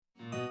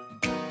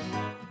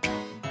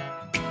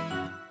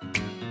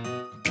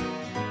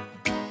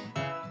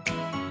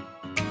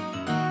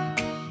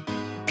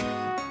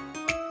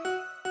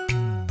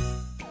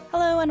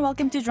and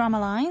welcome to Drama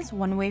Lines,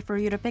 one way for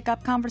you to pick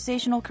up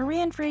conversational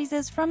Korean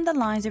phrases from the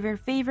lines of your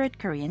favorite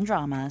Korean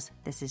dramas.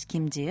 This is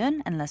Kim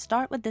Ji-eun, and let's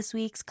start with this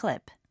week's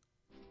clip.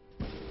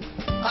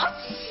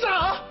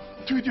 아싸!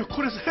 드디어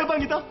콜에서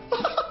해방이다.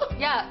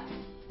 야,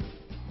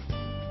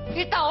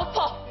 일단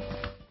엎어.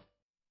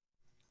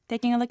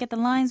 Taking a look at the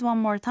lines one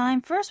more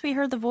time. First, we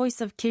heard the voice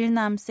of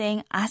Kilnam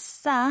saying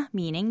아싸,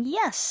 meaning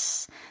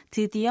yes.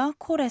 드디어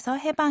콜에서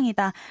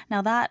해방이다.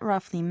 Now that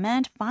roughly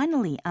meant,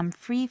 finally, I'm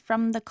free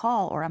from the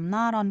call, or I'm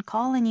not on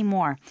call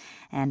anymore.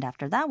 And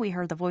after that, we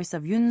heard the voice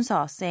of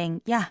Yunso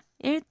saying 야,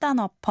 일단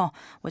엎어,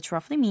 which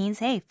roughly means,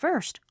 hey,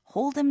 first,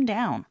 hold him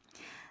down.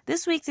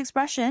 This week's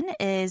expression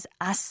is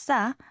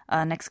아싸,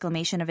 an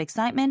exclamation of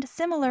excitement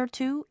similar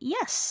to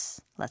yes.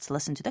 Let's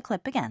listen to the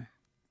clip again.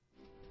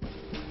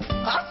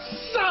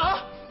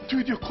 아싸!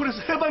 드디어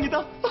콜에서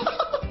해방이다.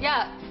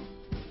 야,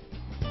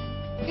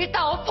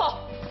 일단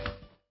엎어.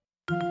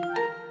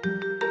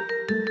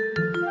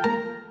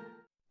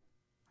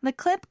 The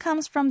clip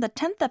comes from the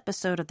 10th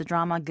episode of the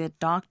drama Good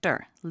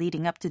Doctor.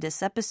 Leading up to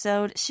this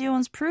episode,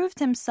 Siwon's proved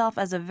himself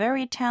as a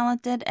very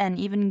talented and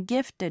even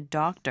gifted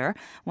doctor,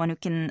 one who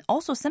can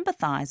also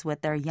sympathize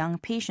with their young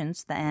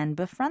patients and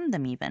befriend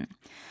them even.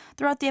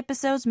 Throughout the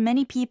episodes,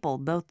 many people,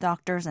 both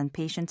doctors and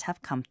patients,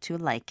 have come to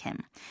like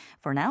him.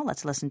 For now,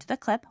 let's listen to the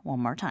clip one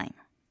more time.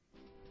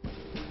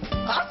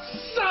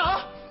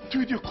 아싸!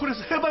 드디어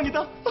콜에서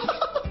해방이다.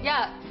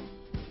 야,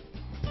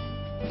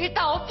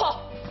 일단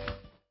엎어.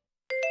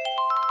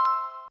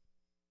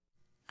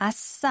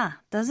 아싸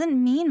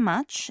doesn't mean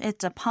much.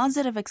 It's a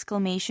positive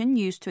exclamation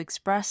used to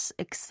express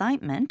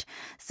excitement.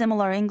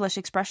 Similar English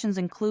expressions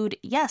include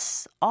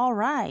yes, all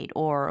right,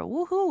 or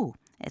woohoo.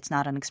 It's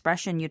not an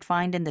expression you'd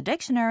find in the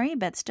dictionary,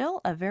 but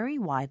still a very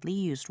widely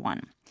used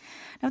one.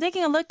 Now,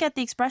 taking a look at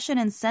the expression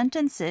in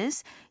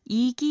sentences,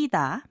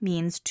 이기다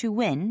means to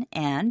win,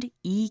 and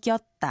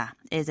이겼다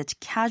is its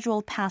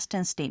casual past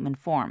tense statement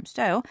form.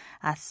 So,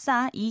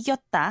 아싸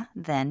이겼다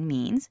then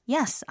means,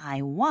 yes,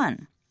 I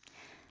won.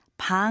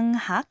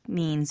 방학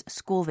means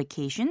school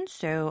vacation,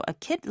 so a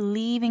kid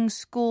leaving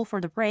school for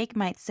the break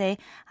might say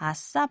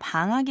아싸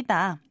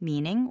방학이다,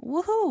 meaning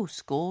woohoo,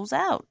 school's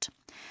out.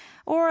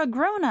 Or a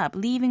grown-up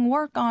leaving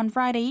work on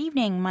Friday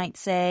evening might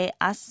say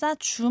아싸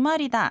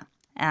주말이다.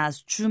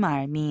 As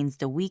주말 means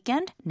the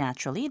weekend,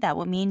 naturally that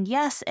would mean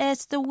yes,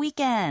 it's the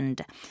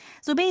weekend.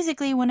 So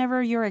basically,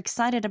 whenever you're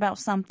excited about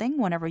something,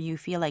 whenever you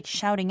feel like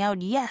shouting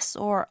out yes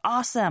or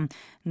awesome,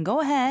 go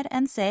ahead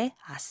and say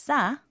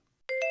아싸.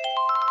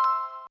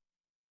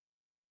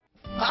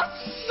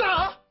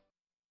 아싸!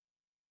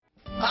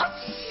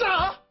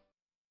 아싸!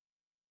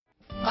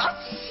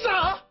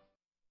 아싸!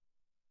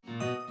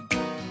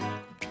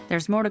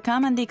 There's more to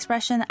come on the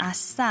expression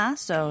아싸,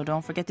 so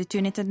don't forget to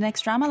tune into the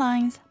next Drama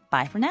Lines.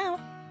 Bye for now.